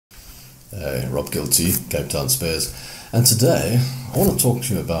Robgillt, Capetownspares, and today I want to talk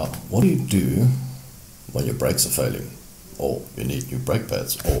to you about what do you do when your brakes are failing, or you need new brake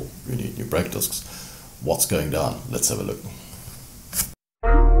pads, or you need new brake discs. What's going down? Let's have a look.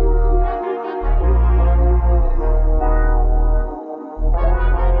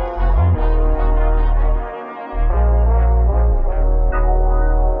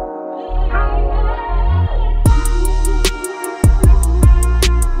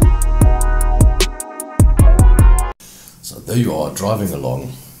 So there you are driving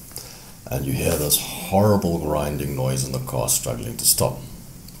along and you hear this horrible grinding noise in the car struggling to stop.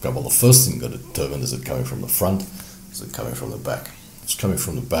 Okay, well, the first thing you've got to determine, is it coming from the front, is it coming from the back? If it's coming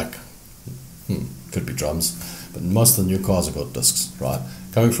from the back, could be drums, but most of the new cars have got discs, right?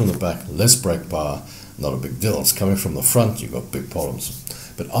 Coming from the back, less brake power, not a big deal. It's coming from the front, you've got big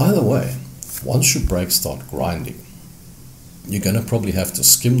problems. But either way, once your brakes start grinding, you're going to probably have to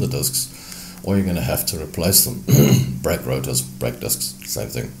skim the discs, or you're going to have to replace them. Brake rotors, brake discs, same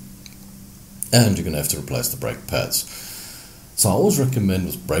thing. And you're going to have to replace the brake pads. So I always recommend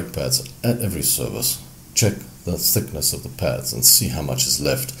with brake pads at every service, check the thickness of the pads and see how much is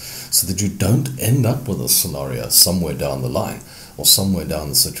left, so that you don't end up with a scenario somewhere down the line or somewhere down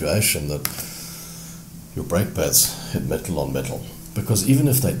the situation that your brake pads hit metal on metal. Because even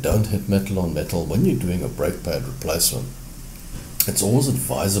if they don't hit metal on metal, when you're doing a brake pad replacement, it's always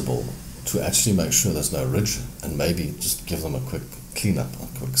advisable to actually make sure there's no ridge and maybe just give them a quick cleanup,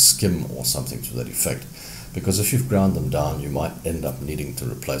 a quick skim or something to that effect. Because if you've ground them down, you might end up needing to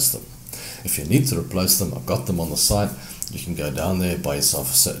replace them. If you need to replace them, I've got them on the site. You can go down there, buy yourself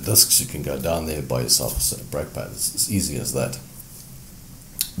a set of discs. You can go down there, buy yourself a set of brake pads. It's as easy as that.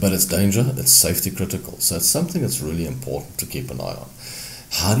 But it's danger, it's safety critical. So it's something that's really important to keep an eye on.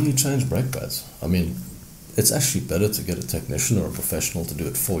 How do you change brake pads? I mean, it's actually better to get a technician or a professional to do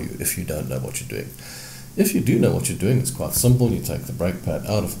it for you if you don't know what you're doing. If you do know what you're doing, it's quite simple. You take the brake pad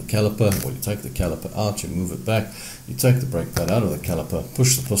out of the caliper, or you take the caliper out, you move it back, you take the brake pad out of the caliper,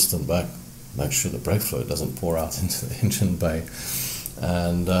 push the piston back, make sure the brake fluid doesn't pour out into the engine bay,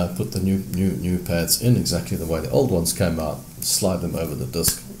 and put the new pads in exactly the way the old ones came out, slide them over the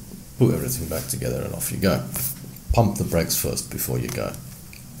disc, put everything back together, and off you go. Pump the brakes first before you go,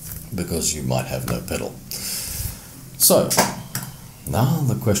 because you might have no pedal. So now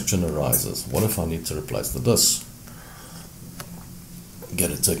the question arises, what if I need to replace the discs?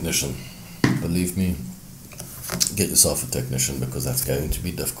 Get a technician. Believe me, get yourself a technician, because that's going to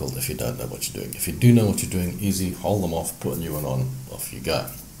be difficult if you don't know what you're doing. If you do know what you're doing, easy, hold them off, put a new one on, off you go.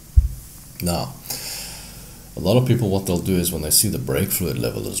 Now, a lot of people, what they'll do is when they see the brake fluid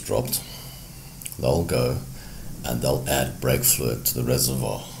level has dropped, they'll go and they'll add brake fluid to the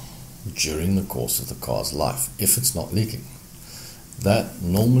reservoir during the course of the car's life, if it's not leaking. That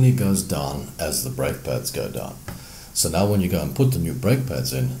normally goes down as the brake pads go down. So now when you go and put the new brake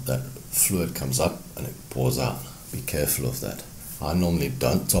pads in, that fluid comes up and it pours out. Be careful of that. I normally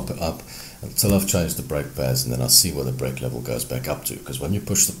don't top it up until I've changed the brake pads, and then I see where the brake level goes back up to. Because when you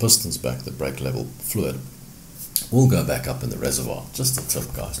push the pistons back, the brake level fluid will go back up in the reservoir. Just a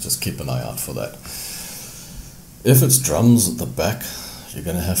tip, guys. Just keep an eye out for that. If it's drums at the back, you're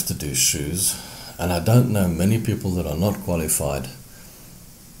going to have to do shoes. And I don't know many people that are not qualified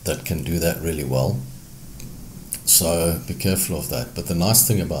that can do that really well. So be careful of that. But the nice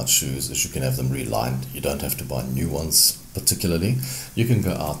thing about shoes is you can have them relined. You don't have to buy new ones particularly. You can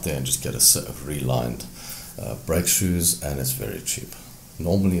go out there and just get a set of relined brake shoes, and it's very cheap.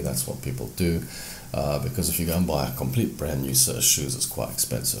 Normally that's what people do, because if you go and buy a complete brand new set of shoes, it's quite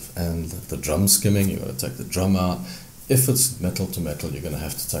expensive. And the drum skimming, you've got to take the drum out. If it's metal to metal, you're going to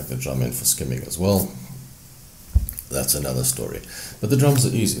have to take the drum in for skimming as well. That's another story. But the drums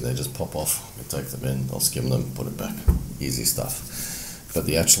are easy. They just pop off. You take them in, they'll skim them, put it back. Easy stuff. But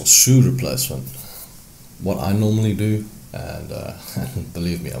the actual shoe replacement, what I normally do, and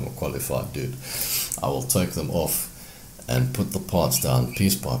believe me, I'm a qualified dude, I will take them off and put the parts down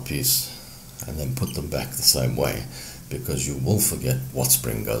piece by piece, and then put them back the same way, because you will forget what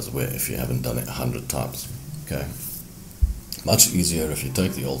spring goes where if you haven't done it 100 times. Okay? Much easier if you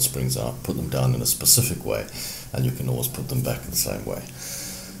take the old springs out, put them down in a specific way, and you can always put them back the same way.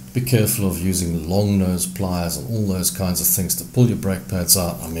 Be careful of using long nose pliers and all those kinds of things to pull your brake pads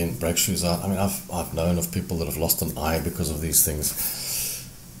out, brake shoes out. I've known of people that have lost an eye because of these things.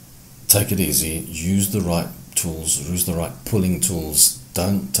 Take it easy, use the right tools, use the right pulling tools.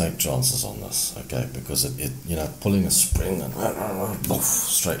 Don't take chances on this, okay? Because it pulling a spring and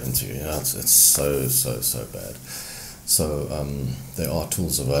straight into you, it's so bad. So there are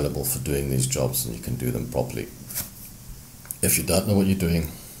tools available for doing these jobs, and you can do them properly. If you don't know what you're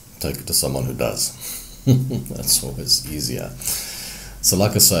doing, take it to someone who does. That's always easier. So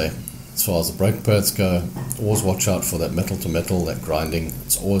like I say, as far as the brake pads go, always watch out for that metal to metal, that grinding.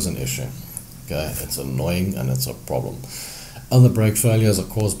 It's always an issue. Okay, it's annoying and it's a problem. Other brake failures are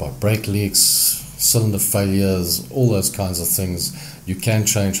caused by brake leaks, cylinder failures, all those kinds of things. You can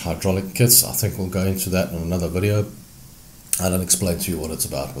change hydraulic kits. I think we'll go into that in another video, and I'll explain to you what it's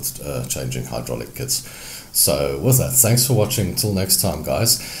about with changing hydraulic kits. So with that, thanks for watching. Until next time,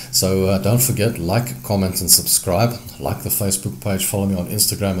 guys. So don't forget, like, comment and subscribe. Like the Facebook page, follow me on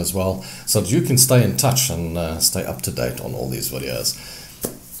Instagram as well, so that you can stay in touch and stay up to date on all these videos.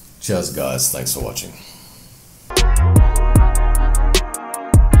 Cheers, guys. Thanks for watching.